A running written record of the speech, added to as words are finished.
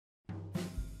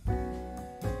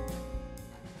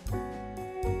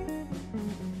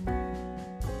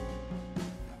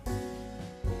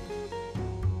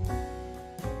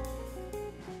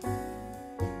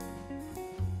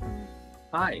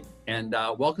Hi, and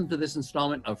welcome to this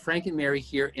installment of Frank and Mary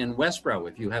here in Westborough.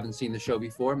 If you haven't seen the show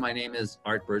before, my name is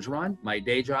Art Bergeron. My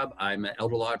day job, I'm an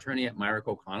elder law attorney at Myrick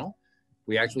O'Connell.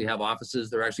 We actually have offices.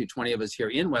 There are actually 20 of us here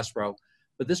in Westborough,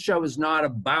 but this show is not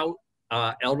about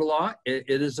elder law. It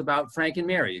is about Frank and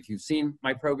Mary. If you've seen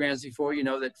my programs before, you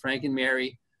know that Frank and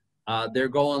Mary, their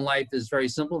goal in life is very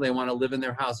simple. They want to live in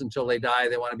their house until they die.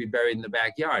 They want to be buried in the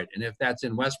backyard. And if that's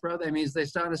in Westborough, that means they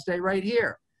want to stay right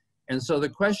here. And so the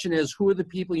question is, who are the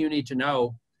people you need to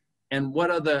know, and what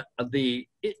are the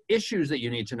issues that you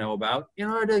need to know about in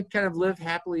order to kind of live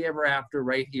happily ever after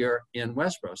right here in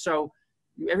Westborough? So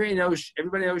everybody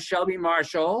knows Shelby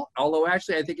Marshall, although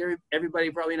actually I think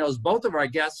everybody probably knows both of our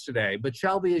guests today. But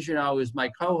Shelby, as you know, is my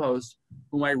co-host,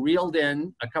 whom I reeled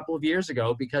in a couple of years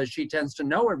ago because she tends to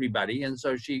know everybody, and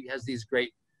so she has these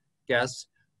great guests.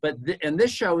 But and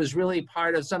this show is really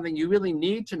part of something you really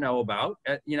need to know about.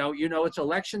 It's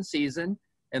election season,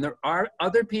 and there are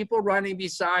other people running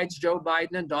besides Joe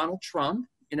Biden and Donald Trump,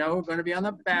 who are going to be on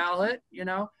the ballot,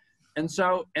 And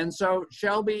so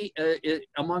Shelby,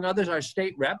 among others, our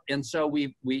state rep. And so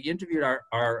we interviewed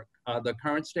the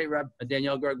current state rep,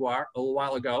 Danielle Gregoire, a little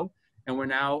while ago. And we're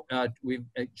now,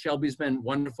 Shelby's been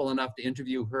wonderful enough to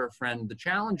interview her friend, the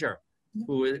challenger,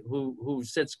 who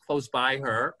sits close by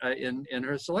her in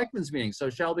her selectmen's meeting. So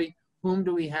Shelby, whom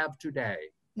do we have today?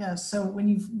 Yeah, so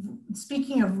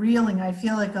speaking of reeling, I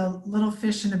feel like a little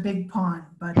fish in a big pond,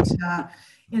 but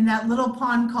in that little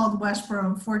pond called Westborough,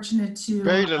 I'm fortunate to—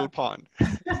 Very little pond.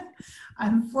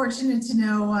 I'm fortunate to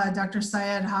know Dr.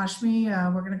 Syed Hashmi.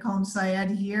 We're going to call him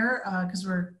Syed here because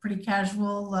we're pretty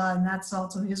casual, and that's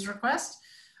also his request.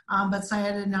 But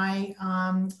Syed and I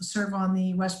serve on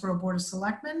the Westborough Board of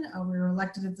Selectmen. We were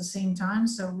elected at the same time,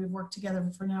 so we've worked together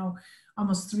for now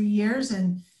almost 3 years,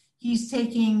 and he's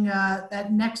taking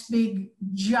that next big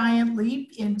giant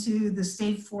leap into the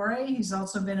state foray. He's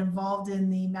also been involved in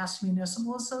the Mass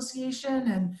Municipal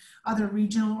Association and other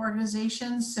regional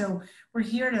organizations. So we're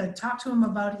here to talk to him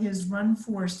about his run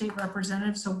for state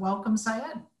representative. So welcome,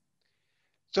 Syed.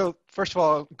 So first of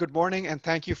all, good morning, and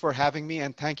thank you for having me,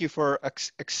 and thank you for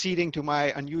acceding to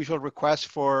my unusual request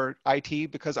for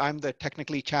IT, because I'm the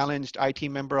technically challenged IT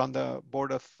member on the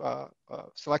Board of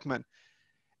Selectmen.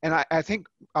 And I think,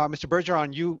 Mr.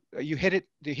 Bergeron, you hit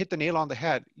the nail on the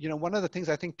head. One of the things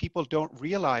I think people don't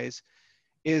realize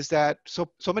is that so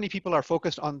many people are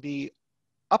focused on the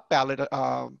up ballot,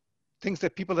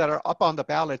 people that are up on the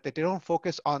ballot, that they don't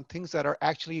focus on things that are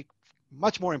actually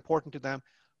much more important to them,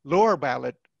 lower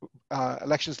ballot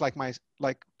elections like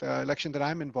the election that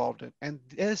I'm involved in. And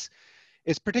this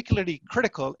is particularly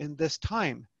critical in this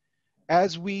time.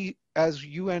 As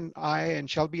you and I and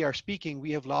Shelby are speaking,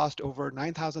 we have lost over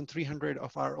 9,300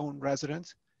 of our own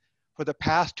residents. For the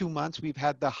past 2 months, we've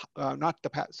had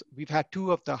we've had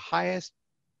two of the highest,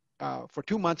 for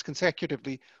 2 months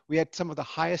consecutively, we had some of the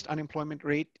highest unemployment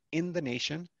rate in the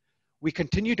nation. We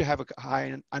continue to have a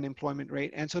high unemployment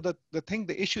rate. And so the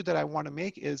issue that I want to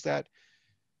make is that,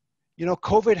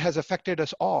 COVID has affected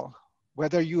us all,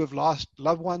 whether you have lost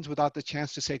loved ones without the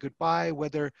chance to say goodbye,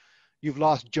 whether you've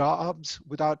lost jobs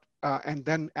without, and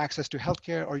then access to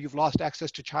healthcare, or you've lost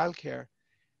access to childcare.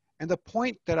 And the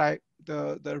point that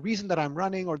the reason that I'm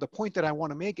running, or the point that I want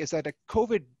to make, is that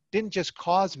COVID didn't just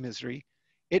cause misery,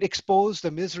 it exposed the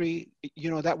misery,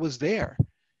 that was there.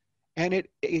 And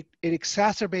it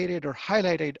exacerbated or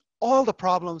highlighted all the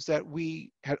problems that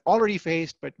we had already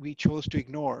faced, but we chose to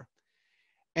ignore.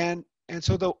 And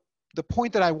so the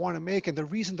point that I want to make, and the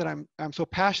reason that I'm so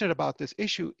passionate about this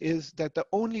issue, is that the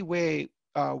only way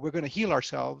we're going to heal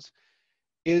ourselves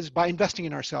is by investing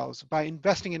in ourselves, by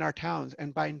investing in our towns,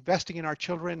 and by investing in our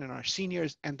children and our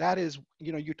seniors. And that is,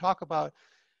 you talk about,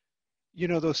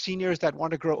 those seniors that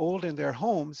want to grow old in their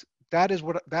homes. That is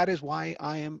why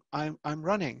I'm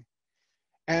running.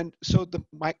 And so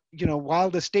while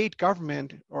the state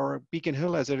government, or Beacon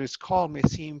Hill as it is called, may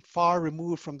seem far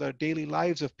removed from the daily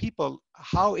lives of people,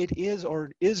 how it is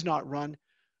or is not run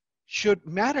should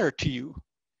matter to you.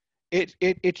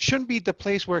 It shouldn't be the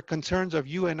place where concerns of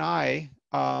you and I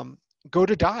go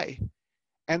to die.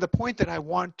 And the point that I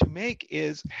want to make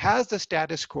is, has the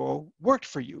status quo worked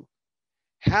for you?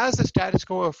 Has the status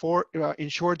quo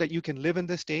ensured that you can live in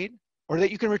this state, or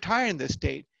that you can retire in this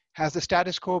state? Has the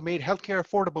status quo made healthcare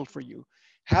affordable for you?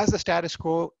 Has the status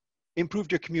quo improved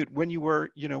your commute when you were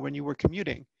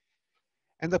commuting?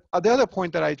 And the other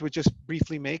point that I would just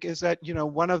briefly make is that,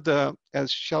 one of the,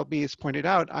 as Shelby has pointed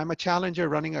out, I'm a challenger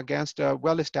running against a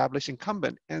well-established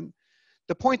incumbent. And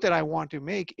the point that I want to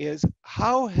make is,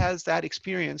 how has that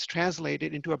experience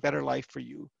translated into a better life for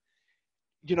you?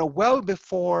 Well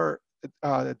before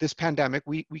this pandemic,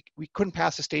 we couldn't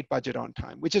pass a state budget on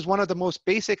time, which is one of the most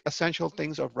basic essential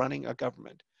things of running a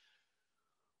government.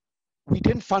 We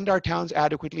didn't fund our towns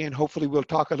adequately, and hopefully we'll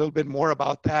talk a little bit more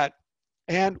about that.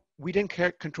 And we didn't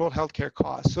control healthcare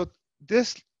costs. So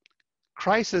this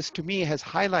crisis to me has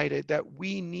highlighted that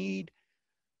we need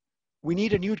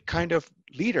a new kind of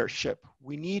leadership.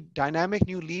 We need dynamic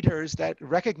new leaders that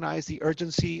recognize the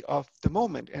urgency of the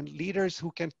moment, and leaders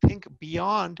who can think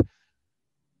beyond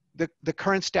the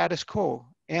current status quo.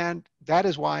 And that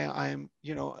is why I'm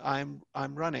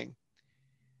running.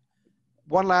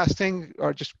 One last thing,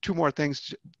 or just two more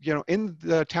things, in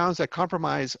the towns that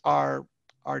compromise our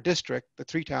district, the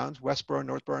three towns, Westborough,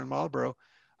 Northborough, and Marlborough,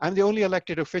 I'm the only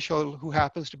elected official who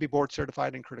happens to be board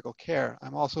certified in critical care.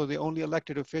 I'm also the only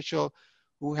elected official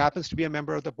who happens to be a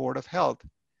member of the Board of Health.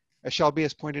 As Shelby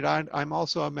has pointed out, I'm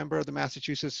also a member of the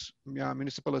Massachusetts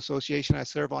Municipal Association. I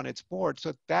serve on its board.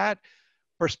 So that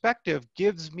perspective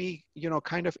gives me,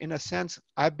 kind of in a sense,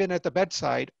 I've been at the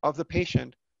bedside of the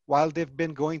patient while they've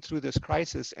been going through this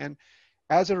crisis. And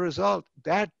as a result,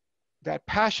 that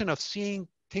passion of seeing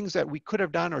things that we could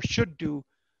have done or should do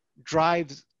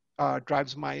drives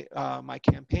my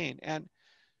campaign. And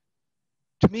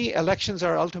to me, elections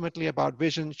are ultimately about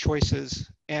vision, choices,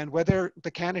 and whether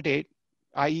the candidate,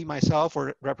 i.e. myself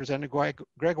or Representative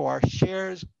Gregoire,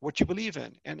 shares what you believe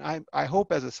in. And I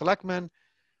hope as a selectman,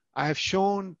 I have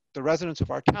shown the residents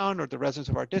of our town or the residents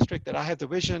of our district that I have the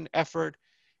vision, effort,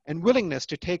 and willingness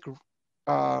to take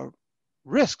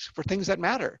risks for things that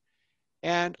matter.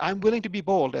 And I'm willing to be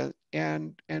bold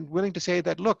and willing to say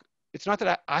that, look, it's not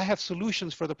that I have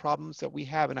solutions for the problems that we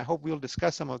have, and I hope we'll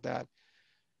discuss some of that.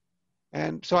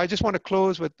 And so I just want to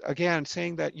close with, again,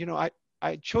 saying that,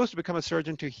 I chose to become a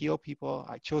surgeon to heal people.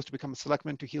 I chose to become a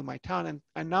selectman to heal my town.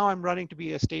 And now I'm running to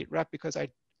be a state rep because I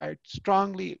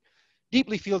strongly,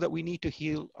 deeply feel that we need to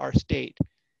heal our state.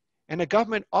 And a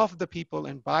government of the people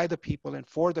and by the people and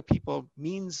for the people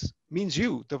means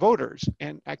you, the voters.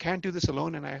 And I can't do this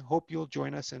alone, and I hope you'll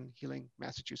join us in healing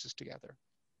Massachusetts together.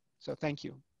 So thank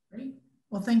you. Great.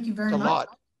 Well, thank you very much. A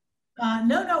lot.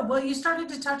 No. Well, you started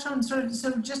to touch on so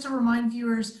just to remind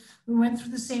viewers, we went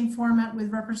through the same format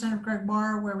with Representative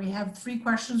Gregoire, where we have 3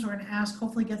 questions we're going to ask,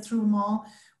 hopefully get through them all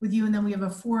with you. And then we have a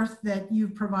 4th that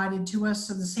you've provided to us.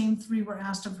 So the same 3 were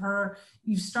asked of her.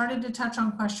 You've started to touch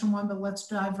on question 1, but let's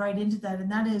dive right into that.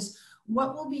 And that is,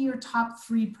 what will be your top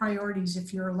 3 priorities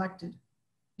if you're elected?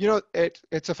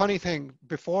 It's a funny thing.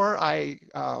 Before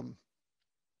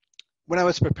when I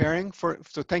was preparing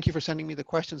so thank you for sending me the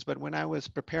questions, but when I was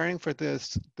preparing for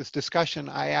this discussion,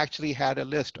 I actually had a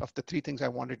list of the 3 things I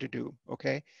wanted to do,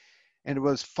 okay? And it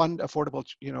was fund affordable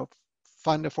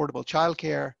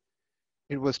childcare.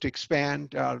 It was to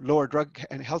expand, lower drug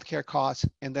and healthcare costs,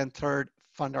 and then 3rd,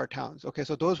 fund our towns, okay?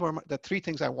 So those were the 3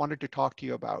 things I wanted to talk to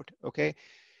you about, okay?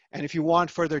 And if you want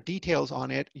further details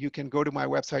on it, you can go to my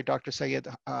website,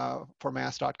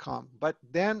 drsyedformass.com. But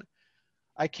then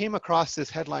I came across this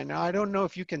headline. Now, I don't know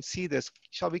if you can see this.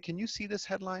 Shelby, can you see this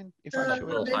headline? If I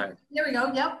show it? There we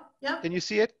go. Yep. Can you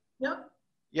see it?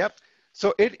 Yep.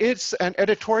 So it's an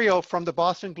editorial from the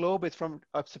Boston Globe. It's from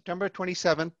September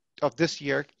 27th of this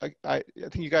year. I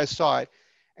think you guys saw it.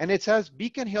 And it says,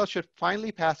 Beacon Hill should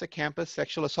finally pass a campus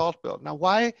sexual assault bill. Now,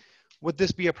 why would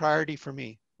this be a priority for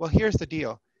me? Well, here's the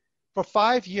deal. For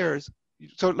 5 years,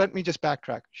 so let me just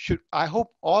backtrack. I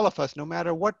hope all of us, no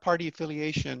matter what party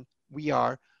affiliation we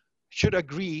are, should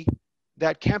agree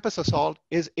that campus assault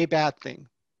is a bad thing,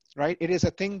 right? It is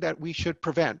a thing that we should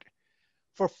prevent.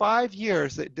 For 5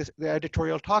 years, the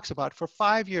editorial talks about, for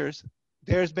 5 years,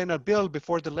 there's been a bill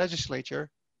before the legislature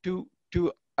to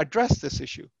address this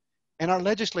issue. And our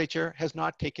legislature has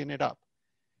not taken it up.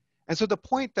 And so the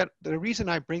reason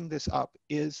I bring this up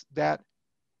is that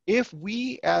if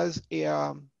we as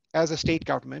a state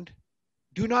government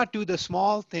do not do the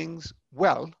small things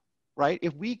well, right?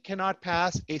 If we cannot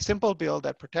pass a simple bill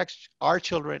that protects our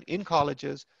children in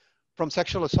colleges from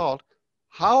sexual assault,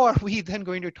 how are we then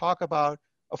going to talk about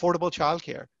affordable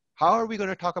childcare? How are we going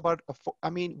to talk about,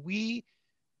 we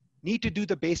need to do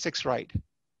the basics right.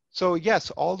 So yes,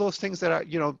 all those things that are,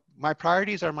 my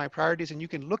priorities are my priorities, and you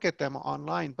can look at them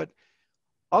online, but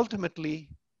ultimately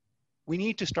we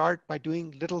need to start by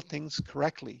doing little things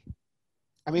correctly.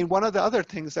 One of the other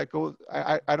things that goes,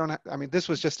 this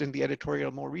was just in the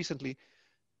editorial more recently.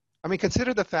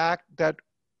 Consider the fact that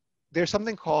there's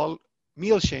something called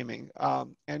meal shaming.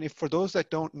 And if for those that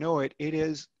don't know it, it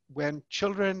is when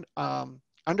children,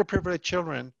 underprivileged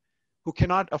children who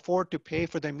cannot afford to pay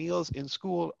for their meals in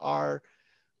school are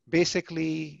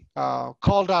basically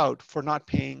called out for not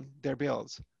paying their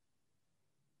bills.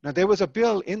 Now, there was a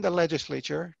bill in the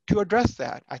legislature to address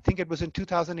that. I think it was in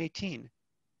 2018.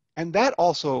 And that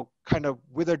also kind of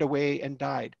withered away and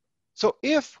died. So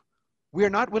if we are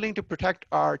not willing to protect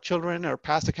our children or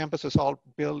pass the campus assault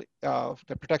bill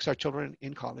that protects our children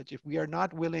in college, if we are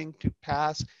not willing to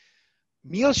pass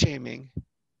meal shaming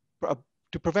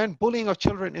to prevent bullying of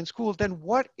children in school, then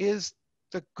what is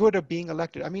the good of being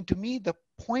elected? I mean, to me, the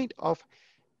point of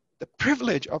the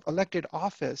privilege of elected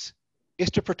office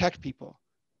is to protect people.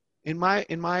 In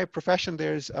my profession,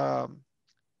 there's a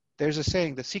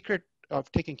saying: the secret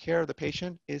of taking care of the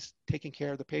patient is taking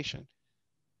care of the patient.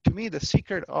 To me, the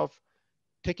secret of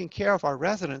taking care of our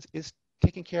residents is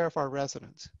taking care of our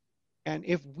residents. And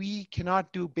if we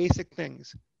cannot do basic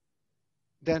things,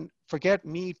 then forget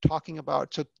me talking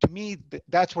about. So to me,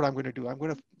 that's what I'm going to do. I'm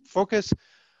going to focus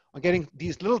on getting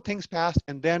these little things passed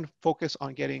and then focus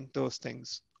on getting those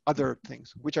things, other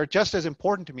things, which are just as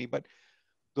important to me, but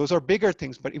those are bigger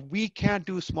things. But if we can't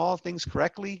do small things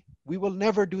correctly, we will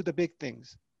never do the big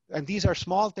things. And these are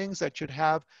small things that should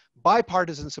have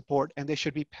bipartisan support, and they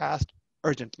should be passed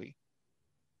urgently.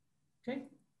 Okay,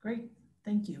 great.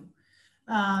 Thank you.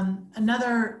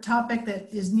 Another topic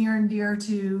that is near and dear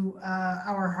to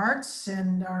our hearts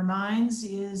and our minds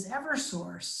is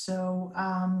Eversource. So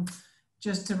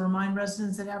just to remind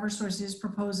residents that Eversource is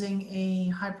proposing a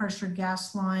high pressure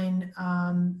gas line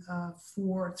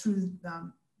through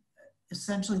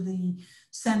essentially the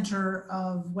center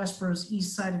of Westborough's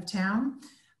east side of town,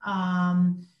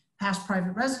 past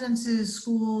private residences,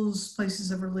 schools, places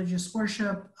of religious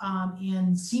worship,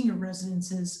 and senior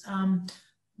residences.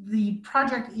 The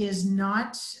project is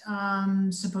not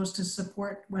supposed to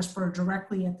support Westborough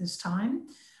directly at this time.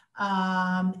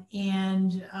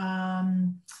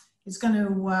 It's going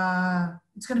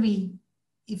to be,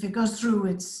 if it goes through,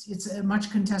 it's a much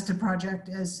contested project,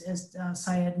 as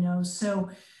Syed knows. So,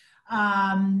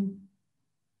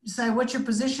 Syed, what's your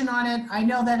position on it? I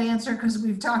know that answer because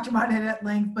we've talked about it at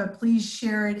length, but please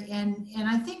share it. And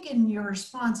I think in your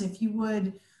response, if you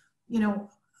would,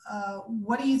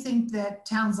 what do you think that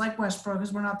towns like Westborough,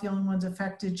 because we're not the only ones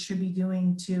affected, should be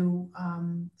doing to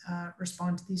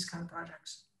respond to these kind of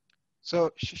projects?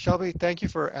 So Shelby, thank you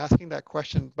for asking that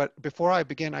question. But before I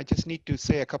begin, I just need to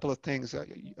say a couple of things,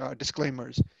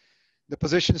 disclaimers. The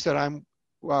positions that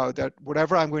that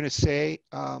whatever I'm going to say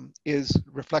is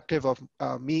reflective of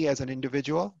me as an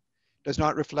individual, does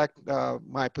not reflect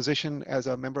my position as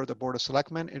a member of the Board of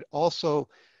Selectmen.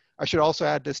 I should also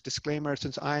add this disclaimer,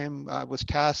 since I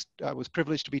was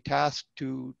privileged to be tasked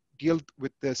to deal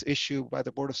with this issue by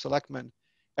the Board of Selectmen.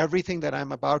 Everything that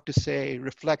I'm about to say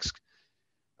reflects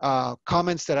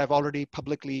comments that I've already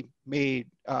publicly made,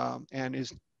 and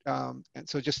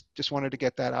so just wanted to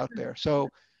get that out there. So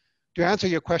to answer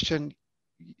your question,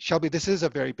 Shelby, this is a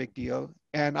very big deal,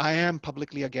 and I am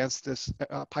publicly against this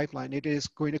pipeline. It is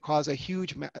going to cause a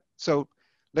huge, so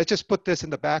let's just put this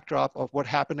in the backdrop of what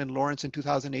happened in Lawrence in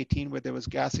 2018, where there was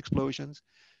gas explosions.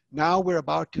 Now we're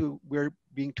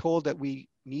being told that we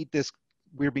need this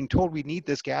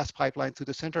gas pipeline through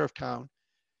the center of town.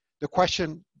 The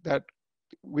question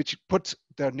which puts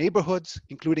the neighborhoods,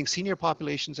 including senior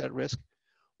populations, at risk.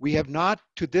 We have not,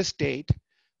 to this date,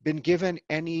 been given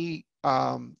any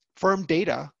firm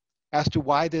data as to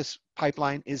why this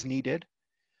pipeline is needed.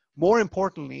 More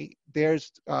importantly,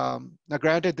 now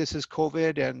granted this is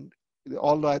COVID and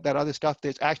all that other stuff,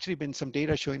 there's actually been some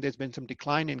data showing there's been some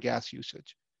decline in gas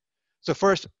usage. So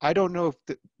first, I don't know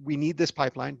if we need this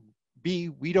pipeline. B,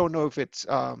 we don't know if it's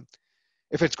going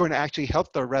to actually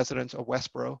help the residents of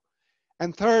Westborough.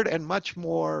 And third, and much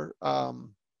more, I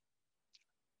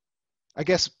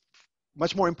guess,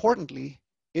 much more importantly,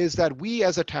 is that we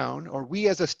as a town or we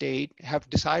as a state have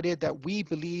decided that we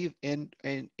believe in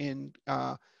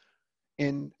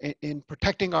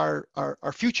protecting our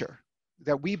future,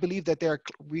 that we believe that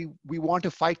we want to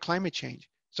fight climate change.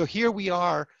 So here we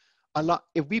are,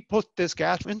 if we put this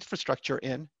gas infrastructure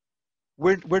in,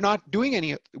 we're not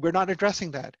addressing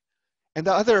that. And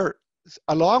the other,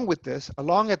 along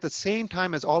at the same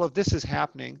time as all of this is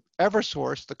happening,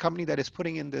 Eversource, the company that is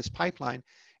putting in this pipeline,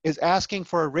 is asking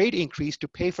for a rate increase to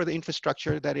pay for the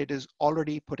infrastructure that it is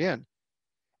already put in.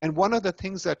 And one of the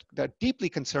things that deeply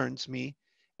concerns me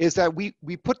is that we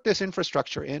put this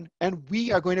infrastructure in, and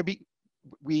we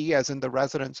as in the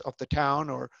residents of the town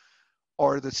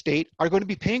or the state, are going to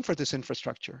be paying for this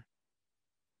infrastructure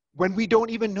when we don't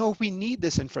even know if we need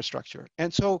this infrastructure.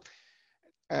 And so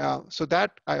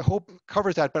that, I hope,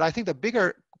 covers that. But I think the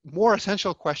bigger, more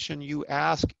essential question you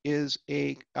ask is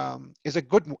a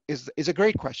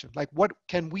great question. Like, what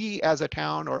can we as a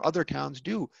town or other towns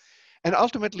do? And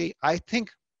ultimately, I think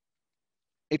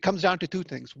it comes down to two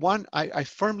things. One, I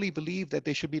firmly believe that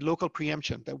there should be local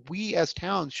preemption, that we as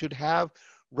towns should have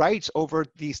rights over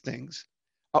these things,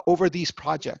 over these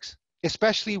projects,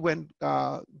 especially when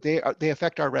they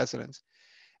affect our residents.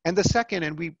 And the second,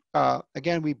 and we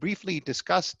again, we briefly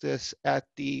discussed this at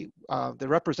the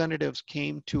representatives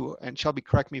came to, and Shelby,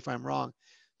 correct me if I'm wrong,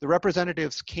 the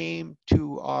representatives came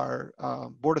to our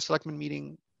Board of Selectmen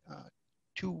meeting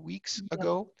 2 weeks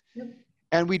ago. Yep.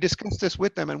 And we discussed this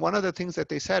with them. And one of the things that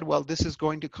they said, well, this is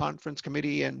going to conference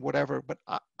committee and whatever, but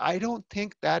I don't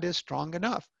think that is strong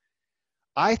enough.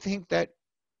 I think that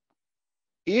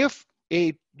if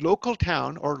a local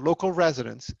town or local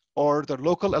residents or the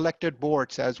local elected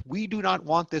board says, we do not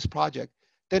want this project,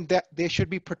 then there should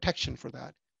be protection for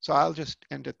that. So I'll just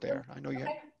end it there. I know you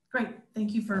have. Great.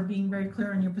 Thank you for being very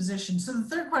clear on your position. So the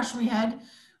third question we had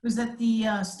was that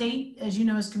the state, as you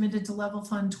know, is committed to level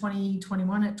fund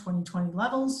 2021 at 2020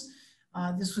 levels.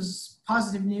 This was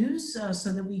positive news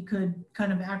so that we could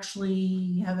kind of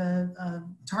actually have a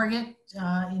target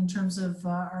in terms of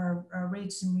our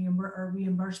rates and our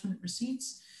reimbursement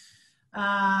receipts.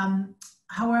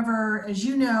 However, as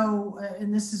you know,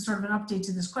 and this is sort of an update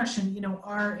to this question, you know,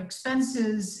 our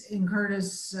expenses incurred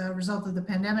as a result of the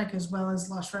pandemic, as well as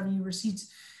lost revenue receipts,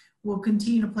 will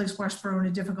continue to place Westborough in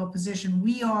a difficult position.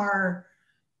 We are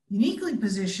uniquely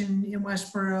positioned in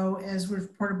Westborough, as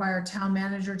reported by our town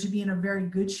manager, to be in a very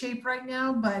good shape right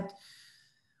now, but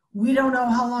we don't know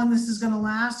how long this is going to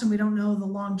last, and we don't know the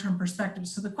long-term perspective.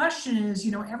 So the question is,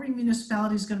 you know, every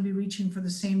municipality is going to be reaching for the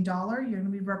same dollar. You're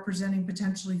going to be representing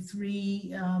potentially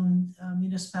 3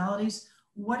 municipalities.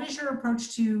 What is your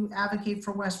approach to advocate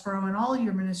for Westborough and all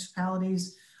your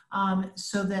municipalities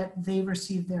so that they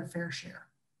receive their fair share?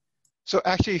 So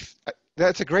actually,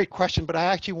 that's a great question, but I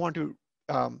actually want to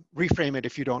reframe it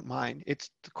if you don't mind. It's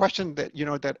the question that, you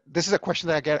know, that this is a question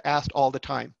that I get asked all the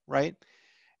time, right?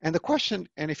 And the question,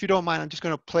 and if you don't mind, I'm just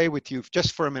going to play with you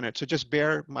just for a minute. So just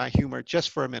bear my humor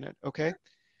just for a minute, okay?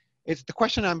 It's the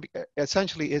question I'm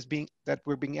essentially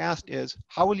we're being asked is,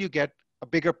 how will you get a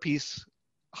bigger piece?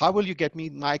 How will you get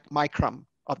me my crumb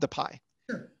of the pie?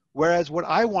 Sure. Whereas what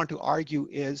I want to argue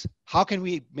is, how can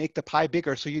we make the pie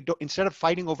bigger so you don't, instead of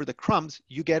fighting over the crumbs,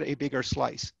 you get a bigger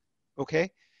slice,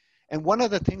 okay? And one of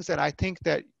the things that I think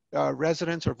that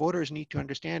residents or voters need to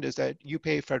understand is that you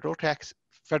pay federal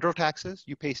taxes,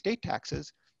 you pay state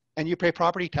taxes, and you pay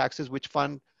property taxes, which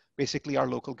fund basically our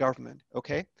local government,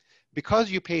 okay? Because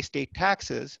you pay state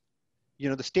taxes, you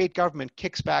know, the state government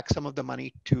kicks back some of the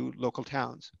money to local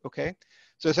towns, okay?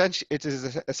 So essentially, it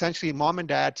is essentially mom and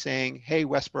dad saying, hey,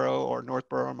 Westborough or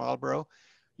Northborough or Marlborough,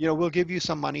 you know, we'll give you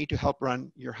some money to help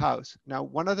run your house. Now,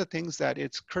 one of the things that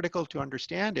it's critical to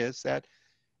understand is that,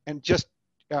 and just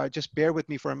bear with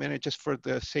me for a minute, just for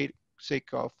the sake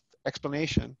of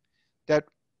explanation, that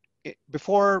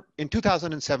before, in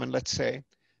 2007, let's say,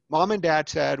 mom and dad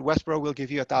said, Westborough will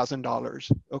give you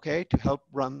 $1,000, okay, to help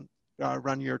run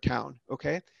your town,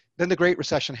 okay? Then the Great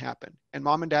Recession happened, and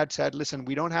mom and dad said, listen,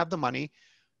 we don't have the money.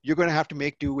 You're going to have to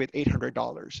make do with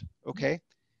 $800, okay?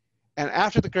 And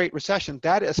after the Great Recession,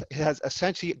 that has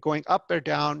essentially, going up or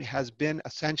down, has been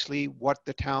essentially what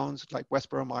the towns like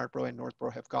Westborough, Marlborough, and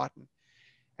Northborough have gotten.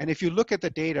 And if you look at the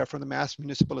data from the Mass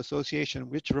Municipal Association,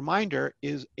 which, reminder,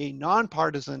 is a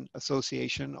nonpartisan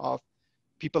association of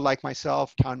people like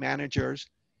myself, town managers,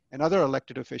 and other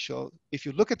elected officials, if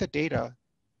you look at the data,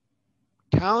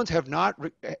 towns have not,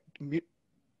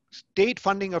 state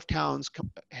funding of towns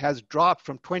has dropped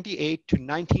from 28 to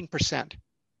 19%.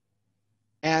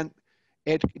 And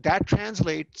that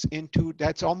translates into,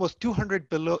 that's almost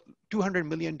 $200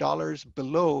 million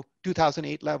below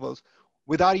 2008 levels,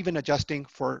 without even adjusting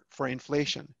for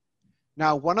inflation.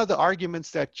 Now, one of the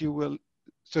arguments that you will,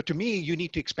 so to me, you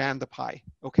need to expand the pie,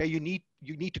 okay? You need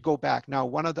to go back. Now,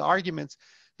 one of the arguments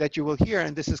that you will hear,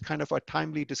 and this is kind of a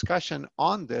timely discussion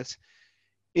on this,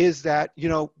 is that, you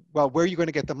know, well, where are you going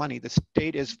to get the money? The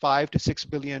state is $5 to $6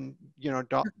 billion, you know,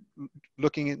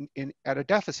 looking at a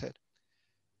deficit.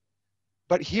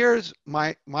 But here's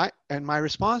my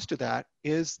response to that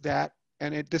is that,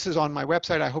 and this is on my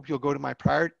website, I hope you'll go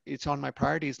to it's on my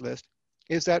priorities list,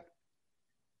 is that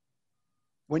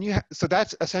when you, so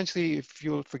that's essentially, if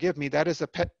you'll forgive me, that is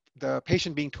the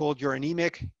patient being told you're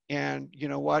anemic and you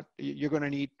know what, we're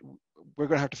going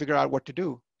to have to figure out what to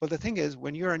do. Well, the thing is,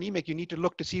 when you're anemic, you need to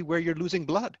look to see where you're losing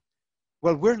blood.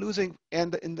 Well, we're losing,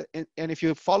 and if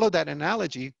you follow that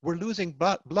analogy, we're losing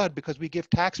blood because we give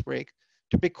tax break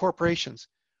to big corporations.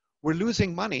 We're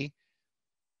losing money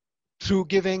through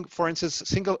giving, for instance,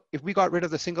 if we got rid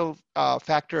of the single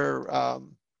factor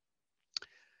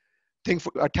thing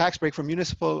for a tax break for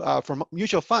municipal, for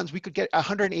mutual funds, we could get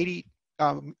 $180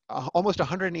 almost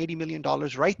 $180 million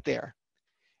right there.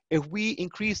 If we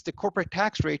increase the corporate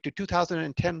tax rate to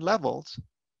 2010 levels,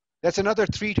 that's another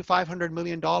 $300 to $500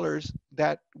 million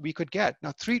that we could get.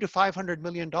 Now, $300 to $500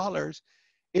 million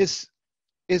is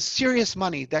serious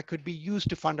money that could be used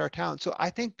to fund our town. So I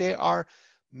think there are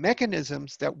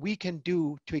mechanisms that we can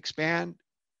do to expand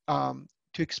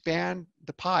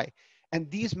the pie. And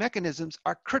these mechanisms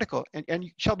are critical.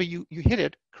 And Shelby, you hit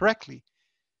it correctly.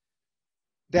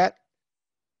 That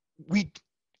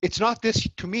it's not this,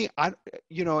 to me,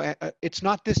 it's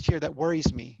not this year that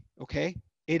worries me, okay?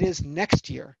 It is next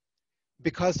year.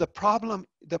 Because the problem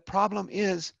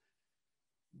is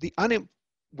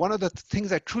one of the things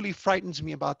that truly frightens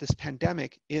me about this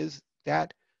pandemic is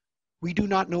that we do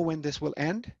not know when this will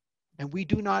end, and we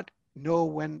do not know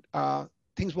when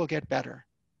things will get better,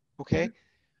 okay?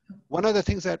 One of the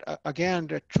things that, again,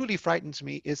 that truly frightens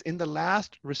me is in the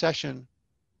last recession,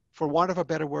 for want of a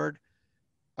better word,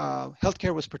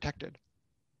 healthcare was protected.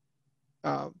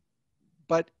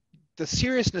 But the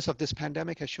seriousness of this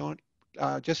pandemic has shown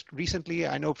just recently,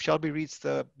 I know Shelby reads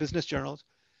the business journals,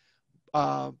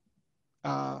 Beth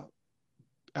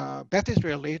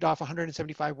Israel laid off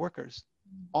 175 workers.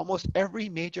 Almost every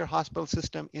major hospital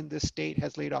system in this state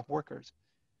has laid off workers.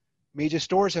 Major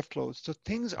stores have closed. So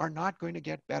things are not going to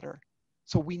get better.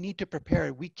 So we need to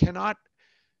prepare. We cannot,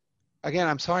 again,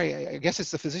 I'm sorry, I guess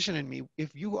it's the physician in me.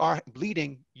 If you are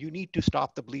bleeding, you need to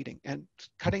stop the bleeding. And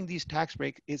cutting these tax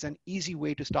breaks is an easy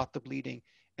way to stop the bleeding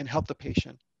and help the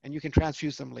patient. And you can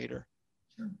transfuse them later.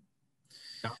 Sure.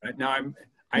 Now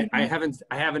I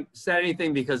haven't said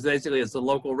anything because basically it's a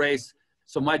local race.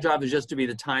 So my job is just to be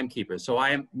the timekeeper. So I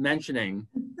am mentioning,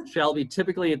 Shelby,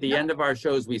 typically at the end of our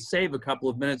shows, we save a couple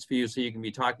of minutes for you so you can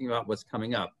be talking about what's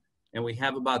coming up. And we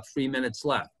have about 3 minutes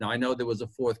left. Now I know there was a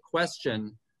fourth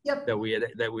question that we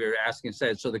were asking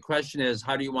Syed. So the question is,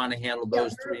 how do you want to handle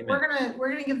those 3 minutes?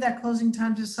 We're gonna give that closing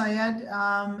time to Syed.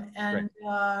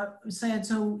 Syed,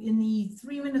 so in the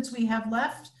 3 minutes we have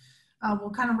left, we'll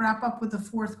kind of wrap up with the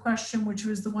fourth question, which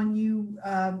was the one you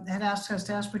had asked us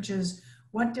to ask, which is,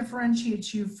 what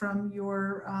differentiates you from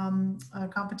your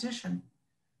competition?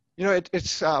 You know,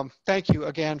 it's thank you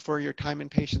again for your time and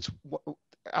patience.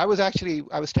 I was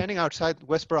standing outside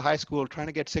Westborough High School trying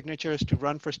to get signatures to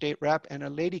run for state rep, and a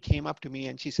lady came up to me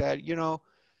and she said, you know,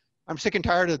 I'm sick and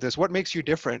tired of this. What makes you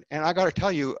different? And I got to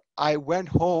tell you, I went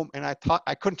home and I thought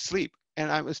I couldn't sleep, and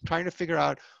I was trying to figure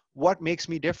out what makes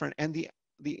me different. And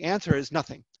the answer is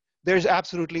nothing. There's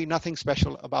absolutely nothing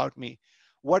special about me.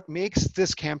 What makes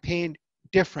this campaign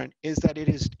different is that it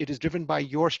is driven by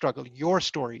your struggle, your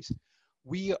stories.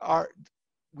 We are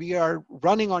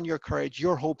running on your courage,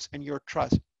 your hopes, and your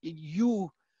trust. You,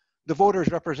 the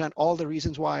voters, represent all the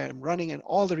reasons why I'm running and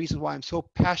all the reasons why I'm so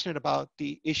passionate about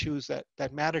the issues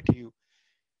that matter to you.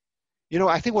 You know,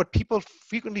 I think what people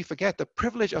frequently forget, the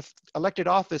privilege of elected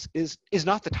office is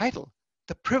not the title.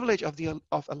 The privilege of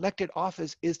elected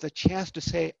office is the chance to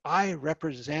say, I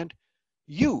represent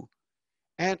you.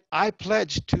 And I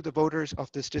pledge to the voters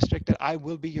of this district that I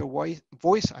will be your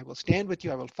voice. I will stand with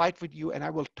you. I will fight with you. And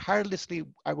I will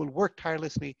work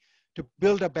tirelessly to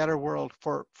build a better world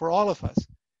for all of us.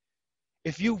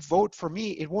 If you vote for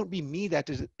me, it won't be me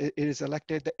that is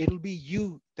elected. It'll be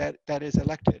you that is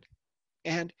elected.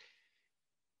 And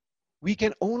we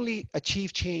can only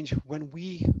achieve change when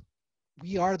we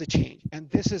are the change. And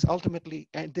this is ultimately,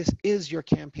 and this is your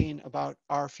campaign about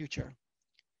our future.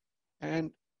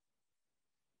 And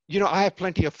you know, I have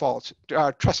plenty of faults.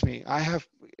 Trust me, I have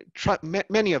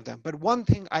many of them. But one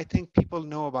thing I think people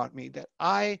know about me, that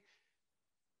I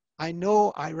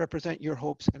know I represent your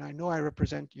hopes, and I know I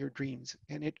represent your dreams.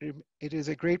 And it is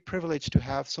a great privilege to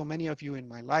have so many of you in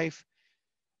my life.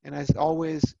 And as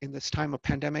always, in this time of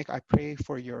pandemic, I pray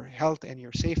for your health and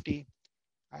your safety.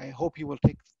 I hope you will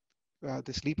take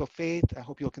this leap of faith. I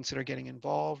hope you'll consider getting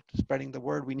involved, spreading the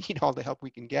word. We need all the help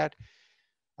we can get.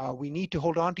 We need to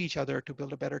hold on to each other to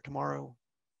build a better tomorrow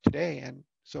today. And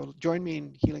so join me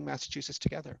in healing Massachusetts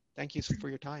together. Thank you for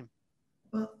your time.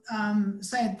 Well,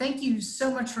 Syed, thank you so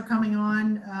much for coming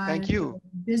on. Thank you.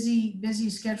 Busy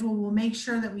schedule. We'll make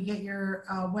sure that we get your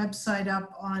website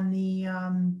up on the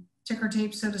ticker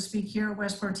tape, so to speak, here at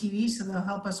Westborough TV, so they'll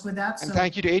help us with that. And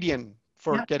thank you to Adian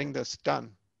for getting this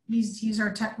done. He's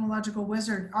our technological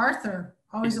wizard. Arthur,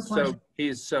 always a pleasure.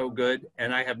 He's so good,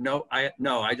 and I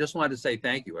just wanted to say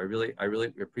thank you. I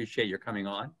really appreciate your coming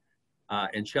on,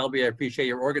 and Shelby, I appreciate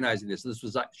your organizing this. This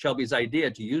was Shelby's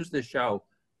idea to use this show.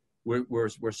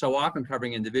 We're so often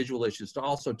covering individual issues to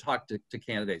also talk to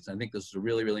candidates. I think this is a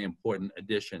really important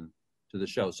addition to the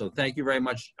show. So thank you very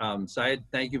much, Syed.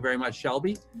 Thank you very much,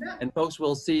 Shelby. Yeah. And folks,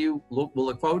 we'll see you. We'll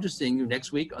look forward to seeing you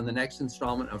next week on the next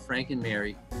installment of Frank and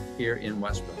Mary here in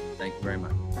Westborough. Thank you very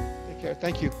much. Take care.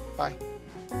 Thank you. Bye.